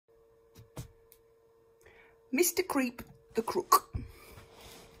Mr Creep the Crook.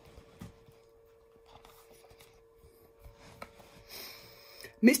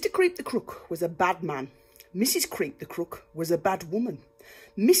 Mr Creep the Crook was a bad man. Mrs Creep the Crook was a bad woman.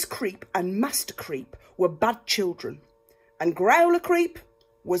 Miss Creep and Master Creep were bad children. And Growler Creep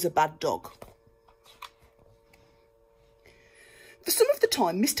was a bad dog. For some of the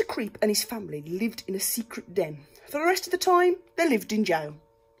time, Mr Creep and his family lived in a secret den. For the rest of the time, they lived in jail.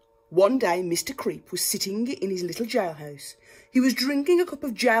 One day, Mr Creep was sitting in his little jailhouse. He was drinking a cup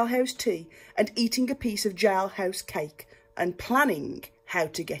of jailhouse tea and eating a piece of jailhouse cake and planning how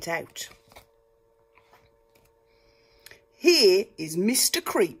to get out. Here is Mr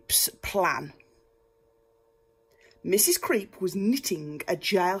Creep's plan. Mrs Creep was knitting a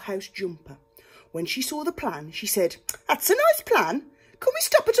jailhouse jumper. When she saw the plan, she said, "That's a nice plan. Can we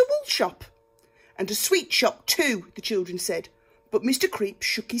stop at a wool shop?" "And a sweet shop too," the children said. But Mr Creep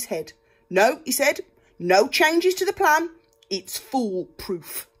shook his head. "No," he said, "no changes to the plan. It's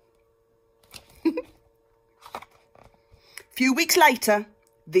foolproof." A few weeks later,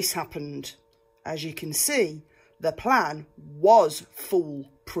 this happened. As you can see, the plan was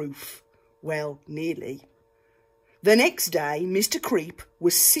foolproof. Well, nearly. The next day, Mr Creep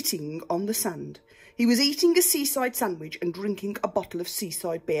was sitting on the sand. He was eating a seaside sandwich and drinking a bottle of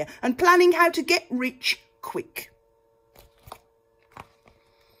seaside beer and planning how to get rich quick.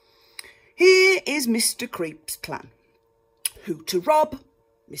 Here is Mr Creep's plan. Who to rob,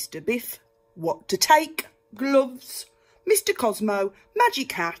 Mr Biff, what to take, gloves, Mr Cosmo,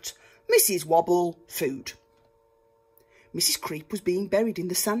 magic hat, Mrs Wobble, food. Mrs Creep was being buried in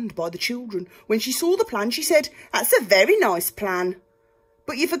the sand by the children. When she saw the plan, she said, "That's a very nice plan.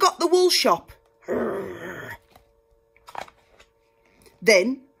 But you forgot the wool shop."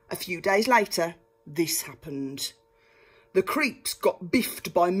 Then, a few days later, this happened. The Creeps got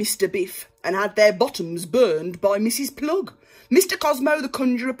biffed by Mr Biff and had their bottoms burned by Mrs Plug. Mr Cosmo the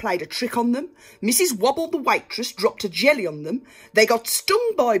conjurer played a trick on them. Mrs Wobble the waitress dropped a jelly on them. They got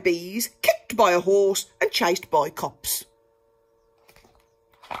stung by bees, kicked by a horse and chased by cops.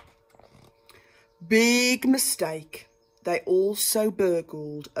 Big mistake. They also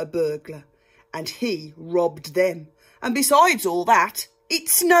burgled a burglar and he robbed them. And besides all that, it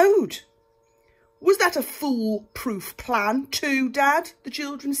snowed. Was that a foolproof plan too, Dad? The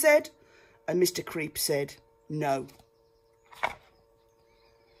children said. And Mr Creep said, no.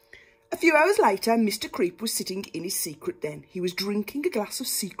 A few hours later, Mr Creep was sitting in his secret den. He was drinking a glass of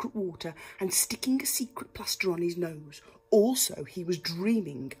secret water and sticking a secret plaster on his nose. Also, he was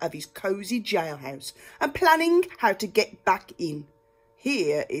dreaming of his cosy jailhouse and planning how to get back in.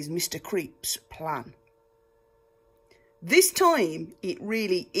 Here is Mr Creep's plan. This time, it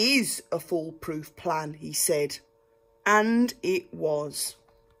really is a foolproof plan, he said. And it was.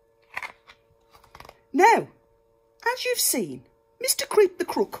 Now, as you've seen, Mr Creep the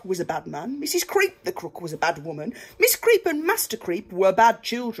Crook was a bad man, Mrs Creep the Crook was a bad woman, Miss Creep and Master Creep were bad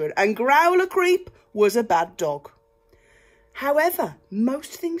children, and Growler Creep was a bad dog. However,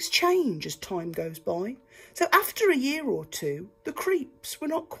 most things change as time goes by. So after a year or two, the Creeps were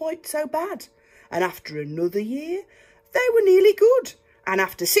not quite so bad. And after another year, they were nearly good. And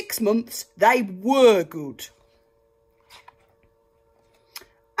after 6 months, they were good.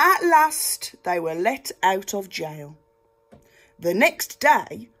 At last, they were let out of jail. The next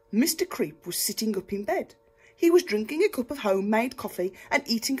day, Mr Creep was sitting up in bed. He was drinking a cup of homemade coffee and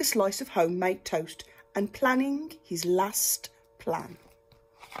eating a slice of homemade toast and planning his last plan.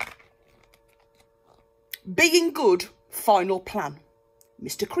 Being good, final plan.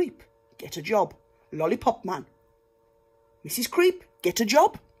 Mr Creep, get a job, lollipop man. Mrs Creep, get a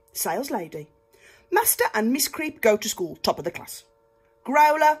job, sales lady. Master and Miss Creep go to school, top of the class.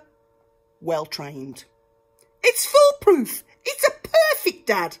 Growler, well trained. It's foolproof. It's a perfect,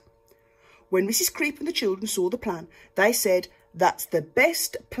 Dad. When Mrs Creep and the children saw the plan, they said, "That's the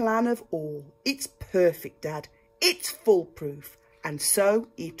best plan of all. It's perfect, Dad. It's foolproof." And so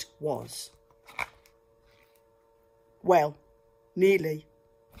it was. Well, nearly.